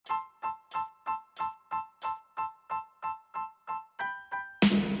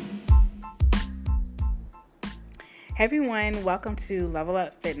Hey everyone, welcome to Level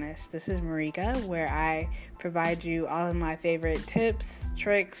Up Fitness. This is Marika, where I provide you all of my favorite tips,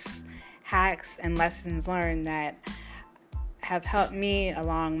 tricks, hacks, and lessons learned that have helped me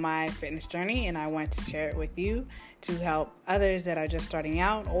along my fitness journey, and I want to share it with you to help others that are just starting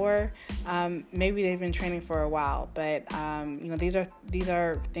out, or maybe they've been training for a while. But these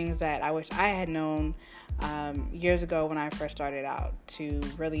are things that I wish I had known years ago when I first started out to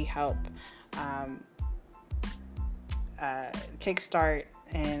really help kickstart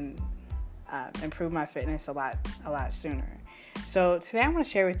and improve my fitness a lot sooner. So today I'm going to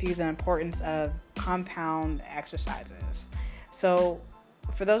share with you the importance of compound exercises. So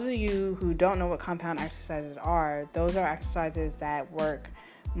for those of you who don't know what compound exercises are, those are exercises that work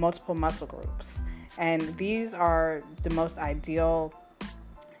multiple muscle groups. And these are the most ideal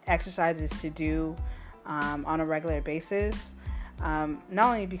exercises to do on a regular basis, not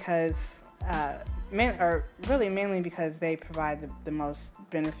only because mainly because they provide the most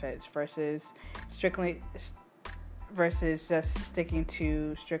benefits versus just sticking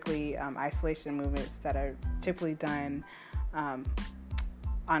to strictly isolation movements that are typically done on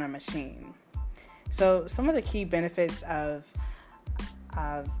a machine. So some of the key benefits of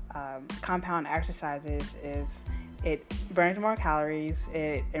compound exercises is it burns more calories,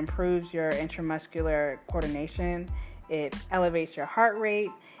 it improves your intramuscular coordination, it elevates your heart rate,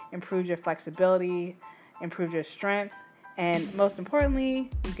 improves your flexibility, improves your strength, and most importantly,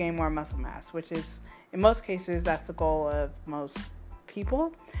 you gain more muscle mass, which is, in most cases, that's the goal of most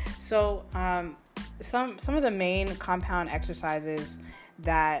people. So some of the main compound exercises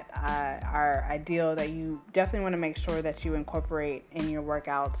that are ideal that you definitely want to make sure that you incorporate in your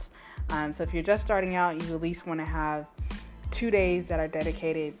workouts. So if you're just starting out, you at least want to have 2 days that are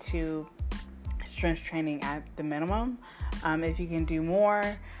dedicated to strength training at the minimum. If you can do more,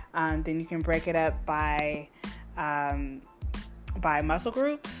 then you can break it up by muscle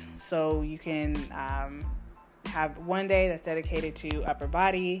groups. So you can have 1 day that's dedicated to upper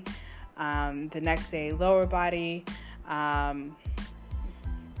body, the next day lower body, and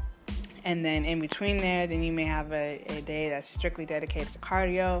then in between there, then you may have a day that's strictly dedicated to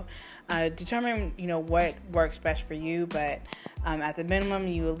cardio. Determine what works best for you, but at the minimum,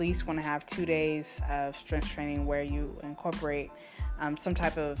 you at least want to have 2 days of strength training where you incorporate some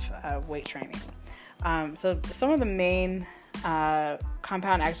type of weight training. So some of the main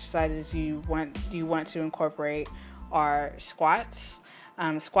compound exercises you want to incorporate are squats.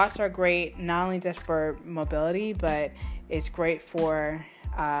 Squats are great not only just for mobility, but it's great for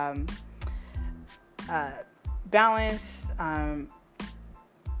balance.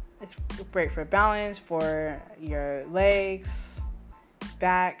 It's great for balance, for your legs,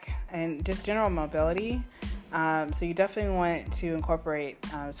 back, and just general mobility. So you definitely want to incorporate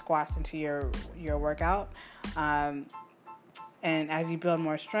squats into your workout. And as you build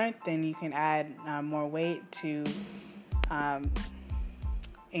more strength, then you can add more weight to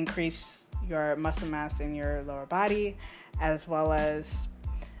increase your muscle mass in your lower body, as well as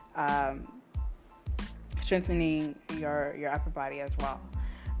strengthening your upper body as well.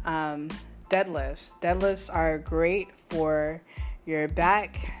 Deadlifts are great for your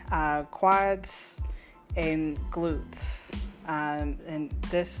back, quads, and glutes. And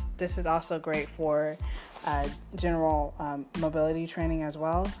this is also great for general mobility training as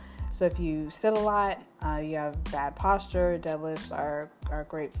well. So if you sit a lot, you have bad posture, deadlifts are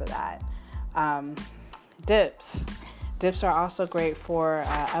great for that. Dips are also great for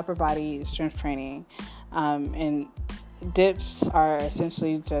upper body strength training. And dips are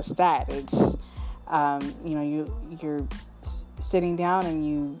essentially just that. It's you're sitting down and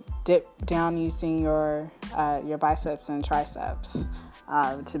you dip down using your biceps and triceps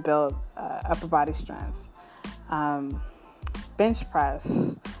to build upper body strength. Bench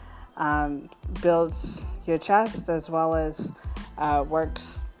press builds your chest as well as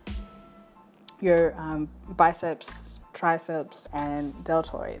works your biceps, triceps, and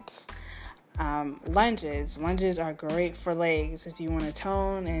deltoids. Lunges are great for legs. If you want to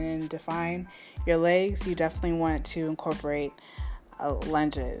tone and define your legs, you definitely want to incorporate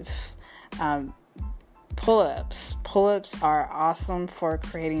lunges. Pull-ups are awesome for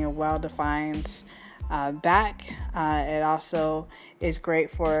creating a well-defined back. It also is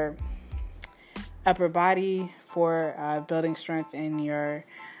great for upper body, for building strength in your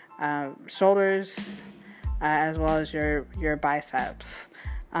shoulders, as well as your biceps.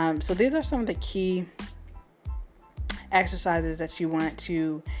 So these are some of the key exercises that you want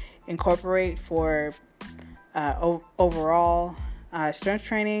to incorporate for overall strength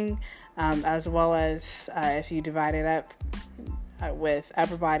training, as well as if you divide it up with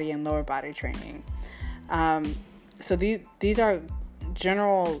upper body and lower body training. So these are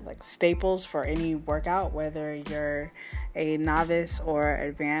general like staples for any workout, whether you're a novice or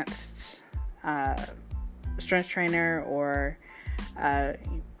advanced strength trainer, or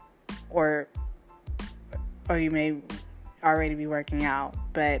you may already be working out.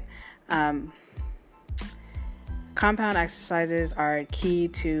 But compound exercises are key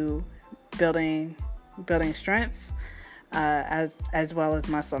to building strength as well as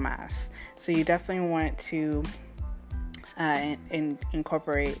muscle mass. So you definitely want to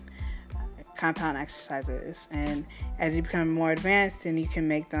incorporate compound exercises, and as you become more advanced, then you can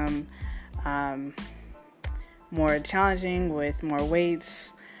make them more challenging with more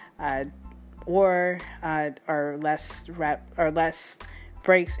weights, or less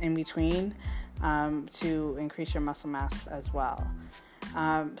breaks in between, to increase your muscle mass as well.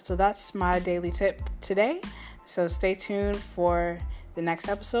 So that's my daily tip today. So stay tuned for the next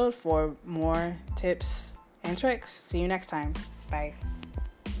episode for more tips and tricks. See you next time. Bye.